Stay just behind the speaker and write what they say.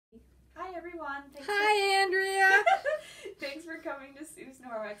everyone. Hi, Andrea. Thanks for coming to Sue's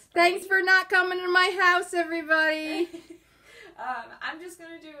Norwex. Thanks for not coming to my house, everybody. I'm just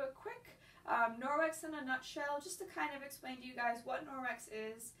going to do a quick Norwex in a nutshell, just to kind of explain to you guys what Norwex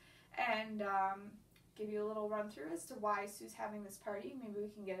is and give you a little run through as to why Sue's having this party. Maybe we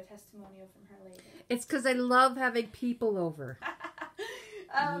can get a testimonial from her later. It's because I love having people over.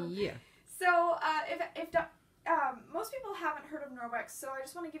 Yeah. So, if most people haven't heard of Norwex, so I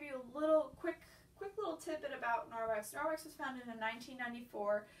just want to give you a little quick little tidbit about Norwex. Norwex was founded in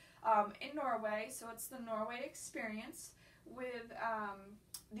 1994 in Norway, so it's the Norway experience with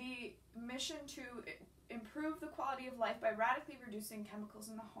the mission to improve the quality of life by radically reducing chemicals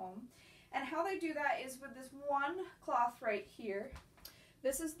in the home. And how they do that is with this one cloth right here.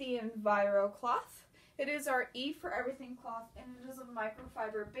 This is the Enviro cloth. It is our E for everything cloth, and it is a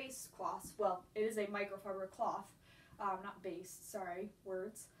microfiber based cloth. Well, it is a microfiber cloth, not based, sorry,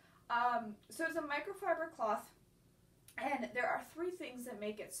 words. So it's a microfiber cloth, and there are three things that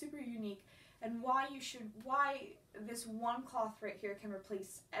make it super unique and why this one cloth right here can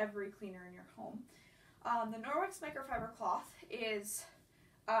replace every cleaner in your home. The Norwex microfiber cloth is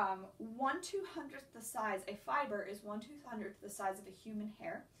 1/200th the size. A fiber is 1/200th the size of a human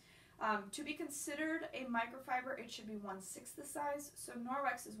hair. To be considered a microfiber, it should be 1/6 the size, so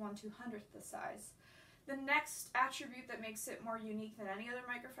Norwex is 1/200th the size. The next attribute that makes it more unique than any other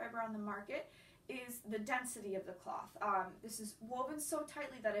microfiber on the market is the density of the cloth. This is woven so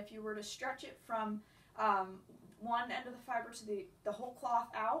tightly that if you were to stretch it from one end of the fiber to the whole cloth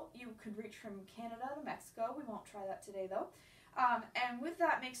out, you could reach from Canada to Mexico. We won't try that today though. And with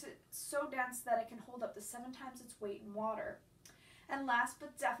that makes it so dense that it can hold up to 7 times its weight in water. And last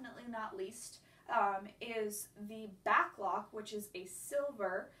but definitely not least is the backlock, which is a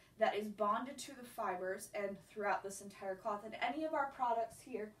silver that is bonded to the fibers and throughout this entire cloth. And any of our products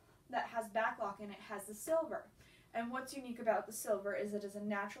here that has backlock in it has the silver. And what's unique about the silver is it is a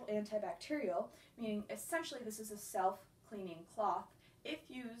natural antibacterial, meaning essentially this is a self-cleaning cloth if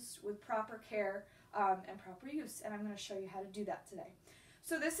used with proper care and proper use. And I'm going to show you how to do that today.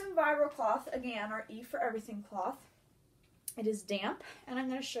 So this Enviro cloth, again, our E for everything cloth, it is damp, and I'm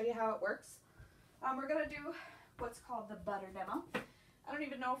going to show you how it works. We're going to do what's called the butter demo. I don't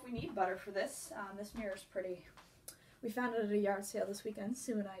even know if we need butter for this. This mirror is pretty. We found it at a yard sale this weekend,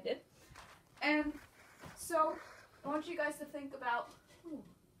 Sue and I did. And so I want you guys to think about, ooh,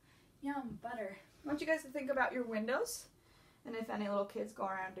 yum, butter. I want you guys to think about your windows, and if any little kids go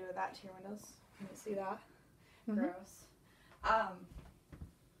around doing that to your windows. Can you see that? Gross.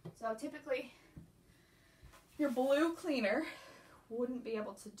 So typically, your blue cleaner wouldn't be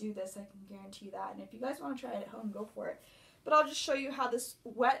able to do this, I can guarantee you that. And if you guys want to try it at home, go for it. But I'll just show you how this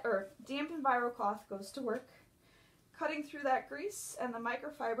wet or damp Enviro cloth goes to work. Cutting through that grease, and the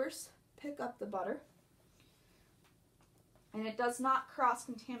microfibers pick up the butter. And it does not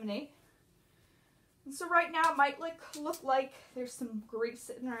cross-contaminate. And so right now it might look like there's some grease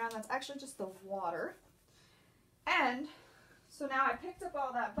sitting around. That's actually just the water. And so now I picked up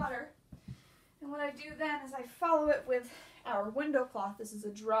all that butter. And what I do then is I follow it with our window cloth. This is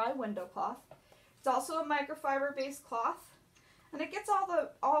a dry window cloth. It's also a microfiber based cloth, and it gets all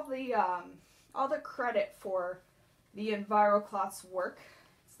the credit for the Enviro cloth's work.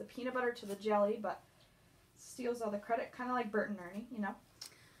 It's the peanut butter to the jelly, but steals all the credit, kind of like Bert and Ernie, you know.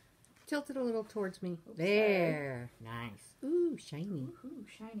 Tilt it a little towards me. Oops, there. Nice. Ooh, shiny. Ooh,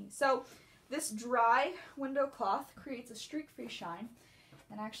 shiny. So this dry window cloth creates a streak-free shine.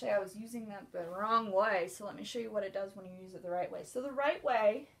 And actually I was using that the wrong way, so let me show you what it does when you use it the right way. So the right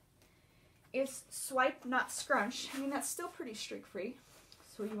way is swipe, not scrunch. I mean, that's still pretty streak-free.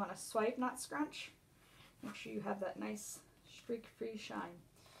 So you want to swipe, not scrunch. Make sure you have that nice streak-free shine.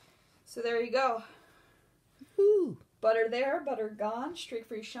 So there you go. Ooh. Butter there, butter gone,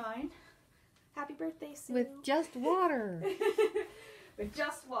 streak-free shine. Happy birthday, Sue. With just water. With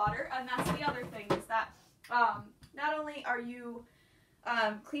just water. And that's the other thing is that not only are you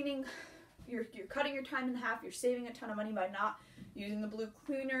cleaning, you're cutting your time in half, you're saving a ton of money by not using the blue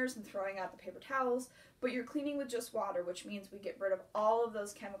cleaners and throwing out the paper towels, but you're cleaning with just water, which means we get rid of all of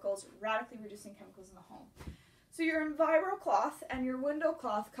those chemicals, radically reducing chemicals in the home. So your Enviro cloth and your window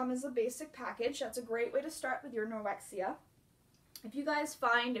cloth come as a basic package. That's a great way to start with your Norwexia. If you guys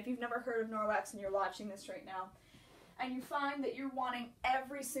find, if you've never heard of Norwex and you're watching this right now, and you find that you're wanting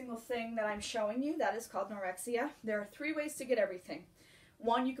every single thing that I'm showing you, that is called Norwexia. There are 3 ways to get everything.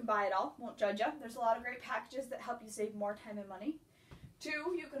 1, you can buy it all, won't judge you. There's a lot of great packages that help you save more time and money.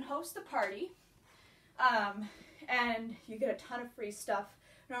 2, you can host a party, and you get a ton of free stuff.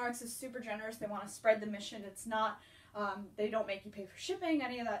 Norwex is super generous. They want to spread the mission. It's not They don't make you pay for shipping,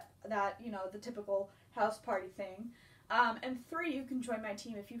 any of that you know, the typical house party thing. And 3, you can join my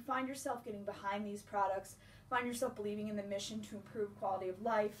team. If you find yourself getting behind these products, find yourself believing in the mission to improve quality of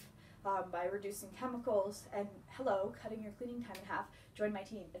life by reducing chemicals and, cutting your cleaning time in half, join my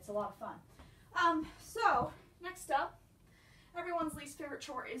team. It's a lot of fun. So, next up, everyone's least favorite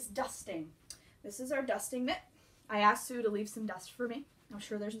chore is dusting. This is our dusting mitt. I asked Sue to leave some dust for me. I'm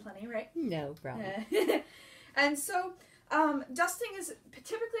sure there's plenty, right? No problem. And so, dusting is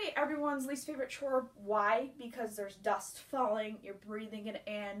typically everyone's least favorite chore. Why? Because there's dust falling, you're breathing it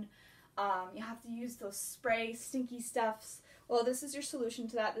in, you have to use those spray, stinky stuffs. Well, this is your solution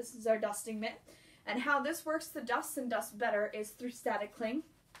to that. This is our dusting mitt. And how this works to dust and dust better is through static cling.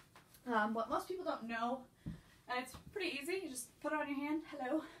 What most people don't know, and it's pretty easy, you just put it on your hand,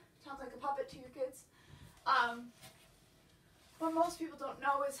 hello, talk like a puppet to your kids. What most people don't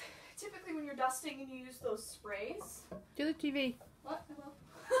know is typically when you're dusting and you use those sprays. Do the TV. What?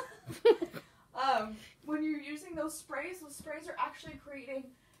 Hello. When you're using those sprays are actually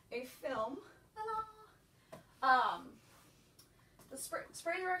creating a film. The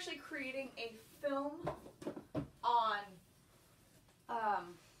sprays are actually creating a film on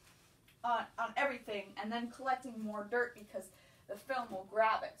everything, and then collecting more dirt because the film will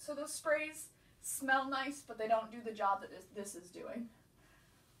grab it. So those sprays smell nice, but they don't do the job that this is doing.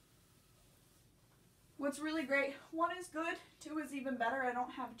 What's really great, 1 is good, 2 is even better. I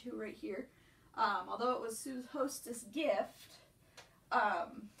don't have 2 right here. Although it was Sue's hostess gift.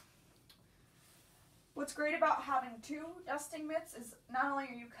 What's great about having 2 dusting mitts is not only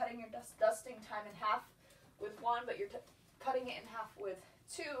are you cutting your dusting time in half with 1, but you're cutting it in half with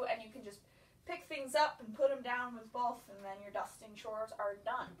 2, and you can just pick things up and put them down with both, and then your dusting chores are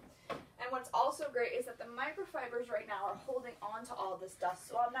done. And what's also great is that the microfibers right now are holding on to all this dust,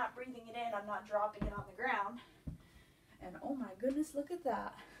 so I'm not breathing it in, I'm not dropping it on the ground. And oh my goodness, look at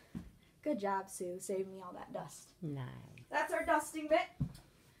that. Good job, Sue, saving me all that dust. Nice. That's our dusting mitt.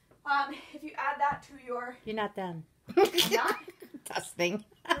 If you add that to your... You're not done. I'm not? Dusting.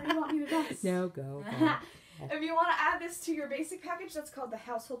 Where do you want me to dust? No, go. If you want to add this to your basic package, that's called the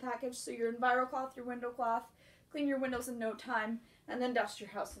household package. So your EnviroCloth, your window cloth, clean your windows in no time, and then dust your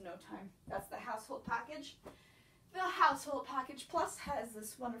house in no time. That's the household package. The household package plus has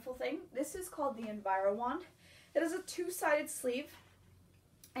this wonderful thing. This is called the Enviro Wand. It is a 2-sided sleeve,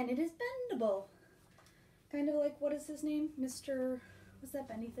 and it is bendable. Kind of like, what is his name? Mr. What's that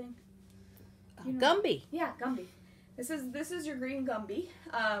bendy thing? You know? Gumby. Yeah, Gumby. This is your green Gumby.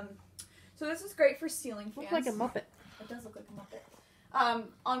 So this is great for ceiling fans. Looks like a Muppet. It does look like a Muppet.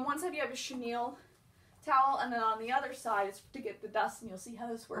 On one side you have a chenille towel, and then on the other side is to get the dust, and you'll see how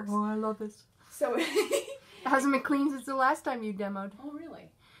this works. Oh, I love this. So it hasn't been cleaned since the last time you demoed. Oh,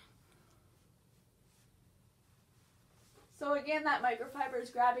 really? So again, that microfiber is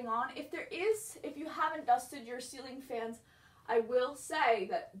grabbing on. If you haven't dusted your ceiling fans, I will say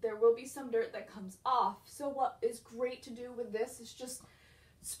that there will be some dirt that comes off. So what is great to do with this is just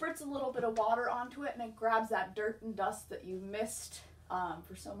spritz a little bit of water onto it, and it grabs that dirt and dust that you missed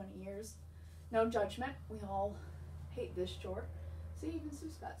for so many years. No judgment. We all hate this chore. See, even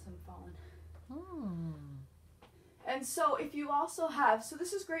Sue's got some fallen. And so if you also have, so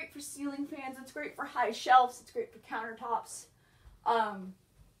this is great for ceiling fans, it's great for high shelves, it's great for countertops. And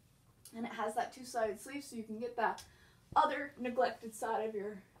it has that 2-sided sleeve, so you can get that other neglected side of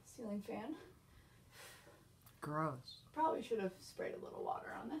your ceiling fan. Gross. Probably should have sprayed a little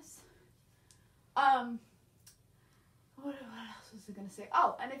water on this. What else was I going to say?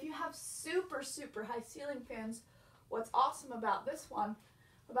 Oh, and if you have super, super high ceiling fans, what's awesome about this one,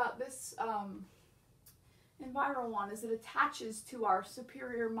 about this Enviro Wand, is it attaches to our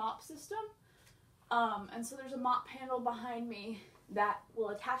superior mop system. And so there's a mop handle behind me that will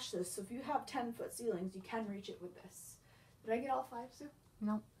attach this. So if you have 10-foot ceilings, you can reach it with this. Did I get all 5, Sue?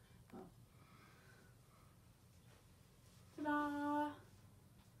 No. Oh. Ta-da!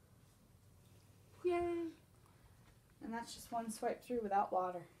 Yay. And that's just one swipe through without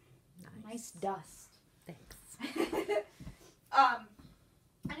water. Nice dust. Thanks.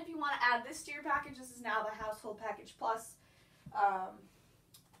 And if you want to add this to your package, this is now the Household Package Plus.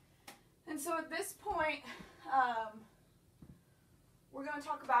 And so at this point, we're going to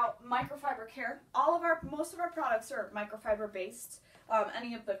talk about microfiber care. Most of our products are microfiber based.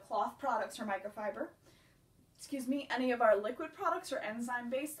 Any of the cloth products are microfiber. Excuse me, any of our liquid products are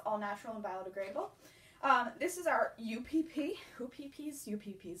enzyme based, all natural and biodegradable. This is our UPP.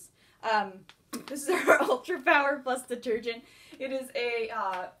 UPPs. This is our Ultra Power Plus detergent. It is a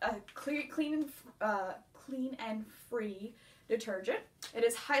clean and free detergent. It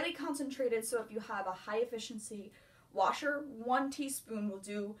is highly concentrated, so if you have a high efficiency washer. 1 teaspoon will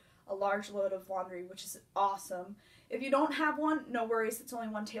do a large load of laundry, which is awesome. If you don't have one, no worries, it's only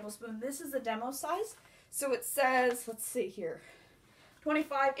 1 tablespoon. This is the demo size. So it says, let's see here,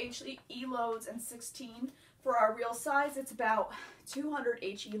 25 HE loads and 16 for our real size. It's about 200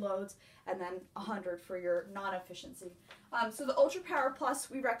 HE loads and then 100 for your non-efficiency. So the Ultra Power Plus,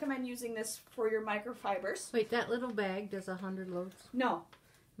 we recommend using this for your microfibers. Wait, that little bag does 100 loads? No.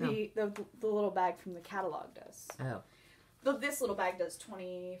 No. The little bag from the catalog does. Oh. This little bag does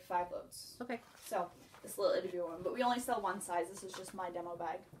 25 loads. Okay. So this little itty bitty one, but we only sell one size. This is just my demo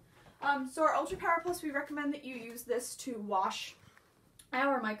bag. So our Ultra Power Plus, we recommend that you use this to wash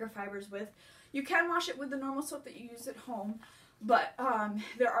our microfibers with. You can wash it with the normal soap that you use at home, but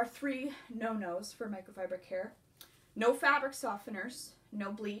there are 3 no-nos for microfiber care. No fabric softeners, no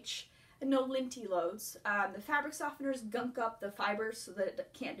bleach, and no linty loads. The fabric softeners gunk up the fibers so that it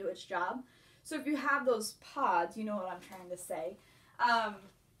can't do its job. So if you have those pods, you know what I'm trying to say.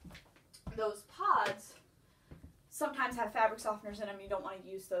 Those pods sometimes have fabric softeners in them. You don't want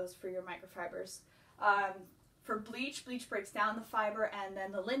to use those for your microfibers. For bleach breaks down the fiber, and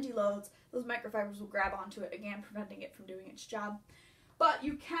then the linty loads, those microfibers will grab onto it, again preventing it from doing its job. But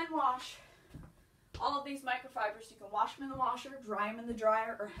you can wash all of these microfibers. You can wash them in the washer, dry them in the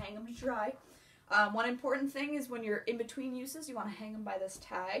dryer, or hang them to dry. One important thing is when you're in between uses, you want to hang them by this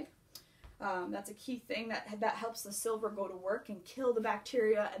tag. That's a key thing that helps the silver go to work and kill the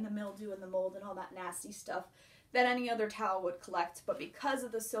bacteria and the mildew and the mold and all that nasty stuff that any other towel would collect. But because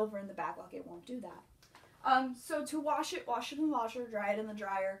of the silver in the backlock, it won't do that. So to wash it in the washer, dry it in the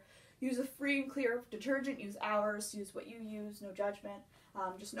dryer. Use a free and clear detergent. Use ours. Use what you use. No judgment.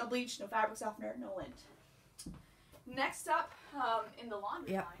 Just no bleach, no fabric softener, no lint. Next up, in the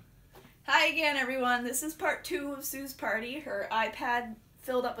laundry line. Hi again, everyone. This is part 2 of Sue's party. Her iPad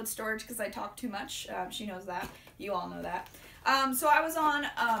filled up with storage because I talk too much. She knows that. You all know that. So I was on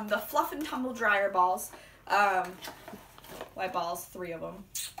the Fluff and Tumble dryer balls. White balls, 3 of them.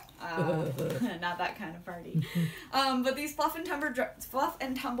 Not that kind of party. But these Fluff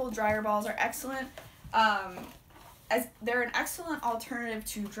and Tumble dryer balls are excellent. As they're an excellent alternative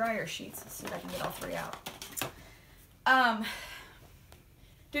to dryer sheets. Let's see if I can get all 3 out.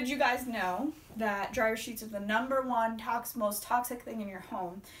 Did you guys know that dryer sheets are the #1 most toxic thing in your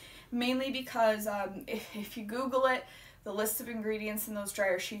home? Mainly because if you Google it, the list of ingredients in those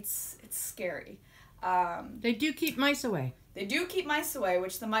dryer sheets, it's scary. They do keep mice away. They do keep mice away,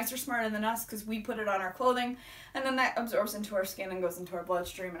 which the mice are smarter than us because we put it on our clothing, and then that absorbs into our skin and goes into our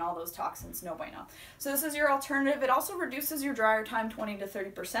bloodstream and all those toxins, no bueno. So this is your alternative. It also reduces your dryer time 20 to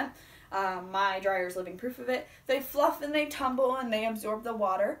 30%. My dryer is living proof of it. They fluff and they tumble and they absorb the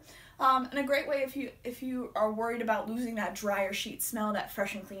water. And a great way if you are worried about losing that dryer sheet smell, that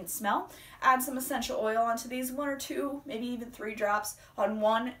fresh and clean smell, add some essential oil onto these, 1 or 2, maybe even 3 drops on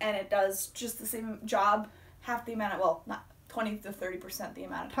one, and it does just the same job, half the amount of, well, not 20 to 30% the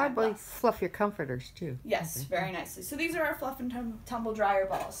amount of time. Probably fluff your comforters too. Yes, very nicely. So these are our Fluff and Tumble dryer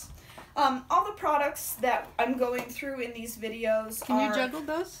balls. All the products that I'm going through in these videos Can you juggle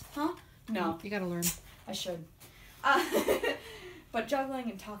those? Huh? No. You gotta learn. I should. But juggling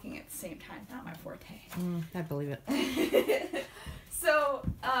and talking at the same time, not my forte. I believe it. So,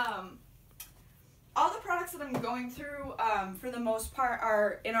 all the products that I'm going through, for the most part,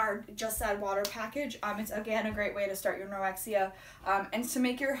 are in our Just Add Water package. It's, again, a great way to start your Norwexia, and to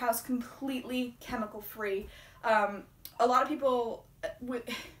make your house completely chemical-free. A lot of people,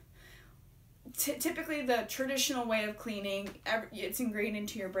 typically the traditional way of cleaning, it's ingrained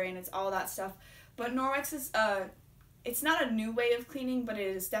into your brain, it's all that stuff. But Norwex is, it's not a new way of cleaning, but it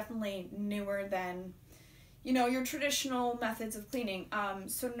is definitely newer than, you know, your traditional methods of cleaning.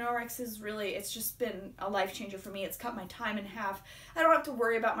 So Norwex is really, it's just been a life changer for me. It's cut my time in half. I don't have to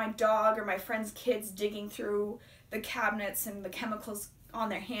worry about my dog or my friend's kids digging through the cabinets and the chemicals on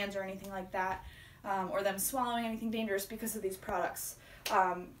their hands or anything like that, or them swallowing anything dangerous because of these products.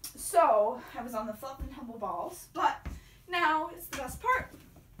 So I was on the Fluff and Tumble balls, but now is the best part.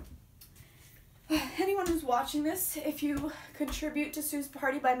 Anyone who's watching this, if you contribute to Sue's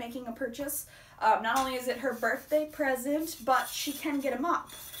party by making a purchase, not only is it her birthday present, but she can get a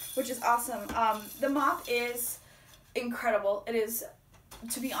mop, which is awesome. The mop is incredible. It is,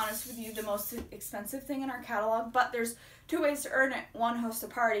 to be honest with you, the most expensive thing in our catalog, but there's 2 ways to earn it. 1, host a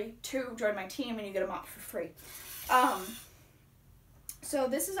party. 2, join my team and you get a mop for free. So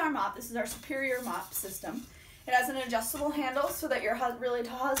this is our mop. This is our superior mop system. It has an adjustable handle so that your really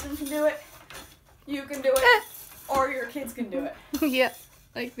tall husband can do it. You can do it, or your kids can do it. Yeah,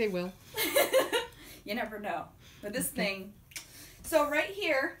 like they will. You never know. But this thing, so right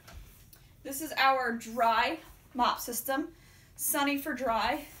here, this is our dry mop system. Sunny for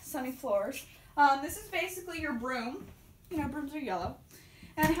dry, sunny floors. This is basically your broom. You know, brooms are yellow.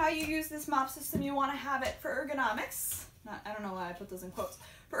 And how you use this mop system, you want to have it for ergonomics. I don't know why I put those in quotes.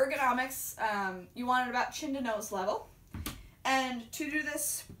 For ergonomics, you want it about chin to nose level. And to do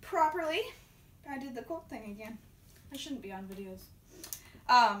this properly, I did the quote thing again. I shouldn't be on videos.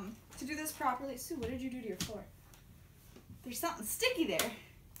 To do this properly, Sue, what did you do to your floor? There's something sticky there.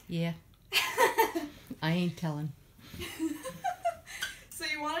 Yeah. I ain't telling. So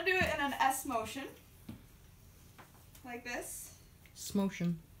you want to do it in an S motion. Like this.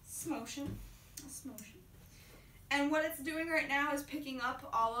 Smotion. Smotion. Smotion. And what it's doing right now is picking up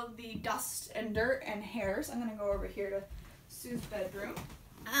all of the dust and dirt and hairs. I'm going to go over here to Sue's bedroom.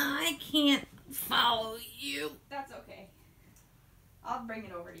 I can't follow you. That's okay. I'll bring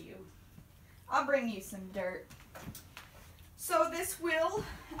it over to you. I'll bring you some dirt. So this will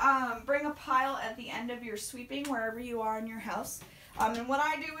bring a pile at the end of your sweeping wherever you are in your house. And what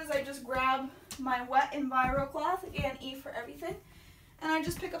I do is I just grab my wet Enviro cloth, again, E for everything, and I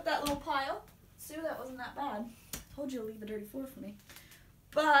just pick up that little pile. Sue, that wasn't that bad. I told you to leave the dirty floor for me.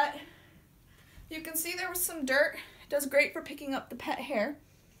 But you can see there was some dirt. It does great for picking up the pet hair.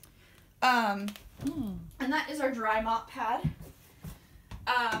 And that is our dry mop pad.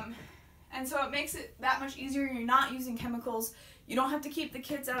 And so it makes it that much easier. You're not using chemicals. You don't have to keep the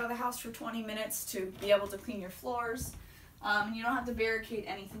kids out of the house for 20 minutes to be able to clean your floors. And you don't have to barricade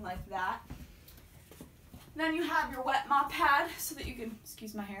anything like that. Then you have your wet mop pad so that you can,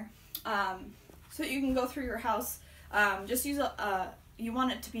 excuse my hair, so that you can go through your house. Just use you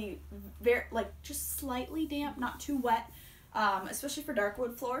want it to be very, just slightly damp, not too wet, especially for dark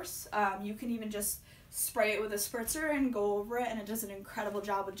wood floors. You can even just spray it with a spritzer and go over it, and it does an incredible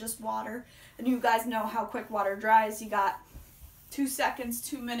job with just water. And you guys know how quick water dries. You got 2 seconds,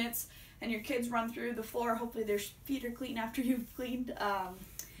 2 minutes, and your kids run through the floor. Hopefully their feet are clean after you've cleaned.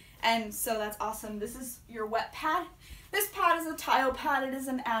 And so that's awesome. This is your wet pad. This pad is a tile pad. It is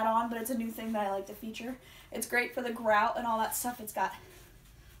an add-on, but it's a new thing that I like to feature. It's great for the grout and all that stuff. It's got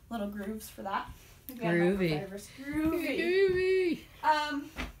little grooves for that. Again, Groovy. Groovy.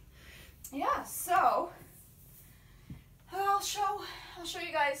 Yeah, so I'll show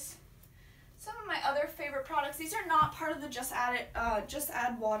you guys some of my other favorite products. These are not part of the Just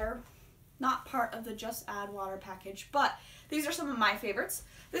Add Water package, but these are some of my favorites.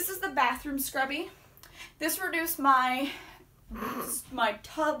 This is the bathroom scrubby. This reduced my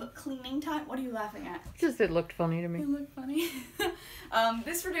tub cleaning time. What are you laughing at? Just it looked funny to me. It looked funny.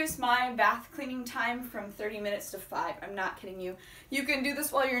 This reduced my bath cleaning time from 30 minutes to 5. I'm not kidding you. You can do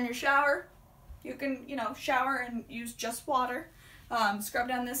this while you're in your shower. You can, shower and use just water. Scrub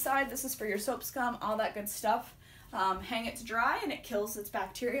down this side. This is for your soap scum, all that good stuff. Hang it to dry and it kills its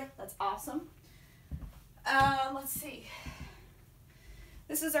bacteria. That's awesome. Let's see.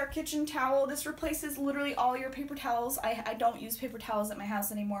 This is our kitchen towel. This replaces literally all your paper towels. I don't use paper towels at my house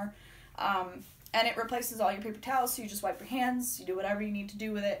anymore. And it replaces all your paper towels, so you just wipe your hands. You do whatever you need to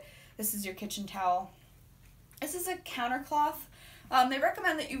do with it. This is your kitchen towel. This is a counter cloth. They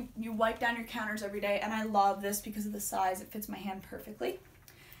recommend that you wipe down your counters every day, and I love this because of the size. It fits my hand perfectly.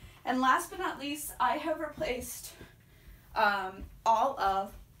 And last but not least, I have replaced all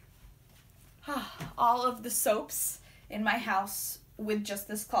of the soaps in my house with just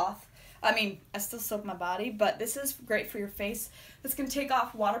this cloth. I mean, I still soap my body, but this is great for your face. This can take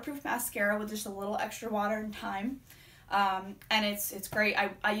off waterproof mascara with just a little extra water and time. And it's great.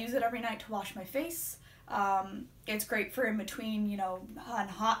 I use it every night to wash my face. It's great for in between, on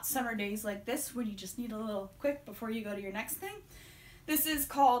hot summer days like this when you just need a little quick before you go to your next thing. This is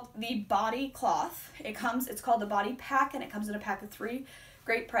called the Body Cloth. It's called the Body Pack, and it comes in a pack of 3.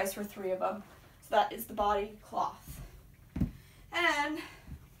 Great price for 3 of them. So that is the Body Cloth. And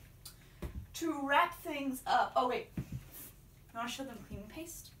to wrap things up, you want to show them cleaning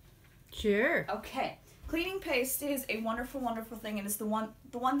paste? Sure. Okay. Cleaning paste is a wonderful, wonderful thing, and it's the one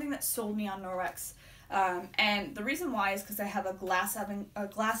thing that sold me on Norwex. And the reason why is because I have a glass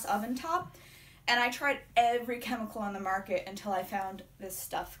oven top, and I tried every chemical on the market until I found this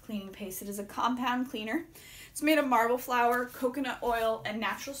stuff, cleaning paste. It is a compound cleaner. It's made of marble flour, coconut oil, and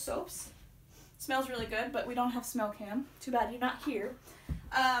natural soaps. It smells really good, but we don't have smell cam. Too bad you're not here.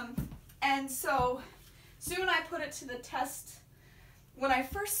 And so Sue and I put it to the test when I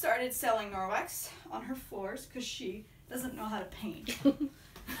first started selling Norwex on her floors, because she doesn't know how to paint.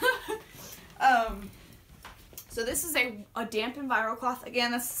 So this is a damp Enviro cloth.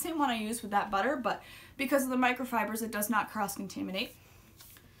 Again, that's the same one I used with that butter, but because of the microfibers, it does not cross-contaminate.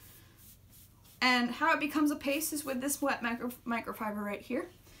 And how it becomes a paste is with this wet microfiber right here.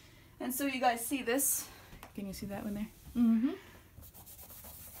 And so you guys see this Can you see that one there? Mm-hmm.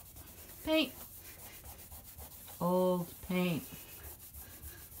 Paint. Old paint.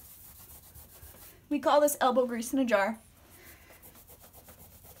 We call this elbow grease in a jar.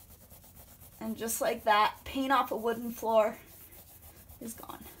 And just like that, paint off a wooden floor is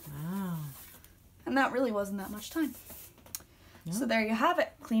gone. Wow. And that really wasn't that much time. Yeah. So there you have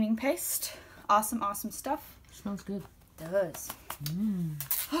it. Cleaning paste. Awesome, awesome stuff. Smells good. Does. Mm.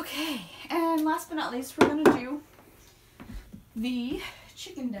 Okay, and last but not least, we're going to do the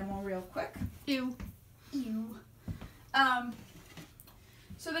chicken demo real quick. Ew. Ew.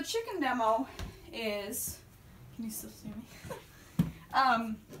 So the chicken demo is, can you still see me?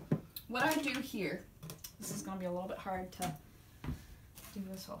 What I do here, this is going to be a little bit hard to do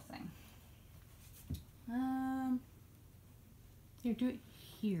this whole thing. Here, do it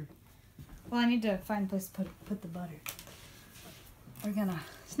here. Well, I need to find a place to put the butter. We're gonna.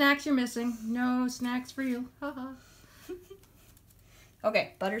 Snacks you're missing. No snacks for you. Haha.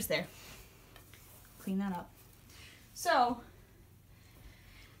 Okay, butter's there. Clean that up. So,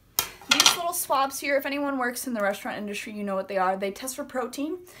 these little swabs here, if anyone works in the restaurant industry, you know what they are. They test for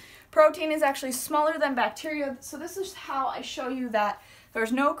protein. Protein is actually smaller than bacteria, so this is how I show you that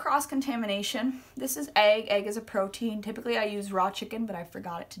there's no cross-contamination. This is egg. Egg is a protein. Typically, I use raw chicken, but I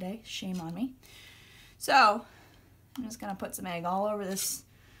forgot it today. Shame on me. So, I'm just gonna put some egg all over this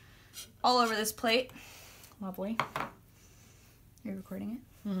plate. Lovely. You're recording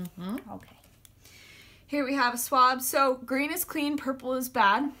it? Mm-hmm. Okay. Here we have a swab. So green is clean, purple is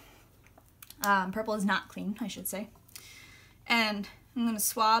bad. Purple is not clean, I should say. And I'm going to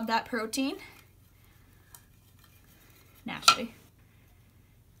swab that protein. Naturally.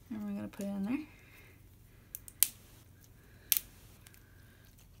 And we're going to put it in there.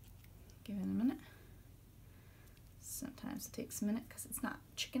 Give it a minute. Sometimes it takes a minute because it's not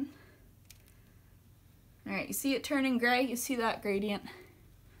chicken. Alright, you see it turning gray? You see that gradient?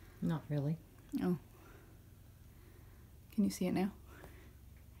 Not really. No. Can you see it now?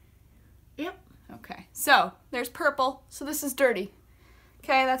 Yep. Okay, so there's purple, so this is dirty.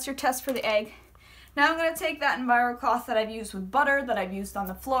 Okay, that's your test for the egg. Now I'm going to take that EnviroCloth that I've used with butter, that I've used on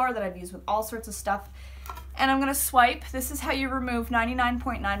the floor, that I've used with all sorts of stuff, and I'm going to swipe. This is how you remove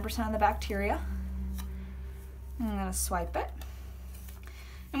 99.9% of the bacteria. And I'm going to swipe it.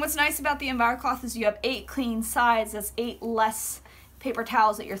 And what's nice about the EnviroCloth is you have 8 clean sides. That's 8 less paper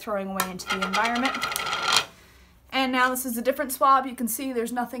towels that you're throwing away into the environment. And now this is a different swab. You can see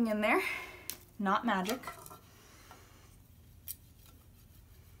there's nothing in there. Not magic.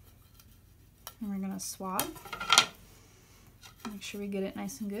 And we're going to swab. Make sure we get it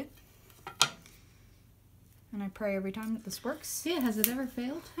nice and good. And I pray every time that this works. Yeah, has it ever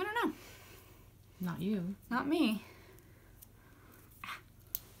failed? I don't know. Not you. Not me.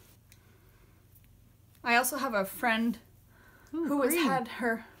 I also have a friend who has had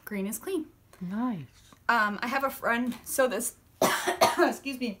her green is clean. Nice. I have a friend, so this,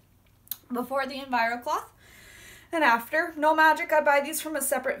 excuse me, before the EnviroCloth and after. No magic, I buy these from a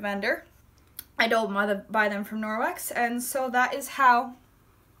separate vendor. I don't buy them from Norwex, and so that is how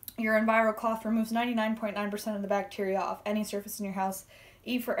your EnviroCloth removes 99.9% of the bacteria off any surface in your house.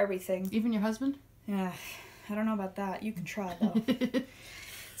 E for everything. Even your husband? Yeah, I don't know about that. You can try though.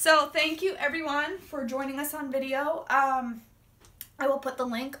 So thank you everyone for joining us on video. I will put the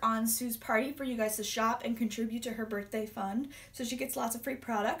link on Sue's party for you guys to shop and contribute to her birthday fund so she gets lots of free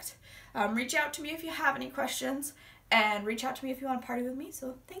product. Reach out to me if you have any questions, and reach out to me if you want to party with me.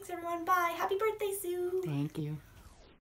 So thanks everyone. Bye. Happy birthday, Sue. Thank you.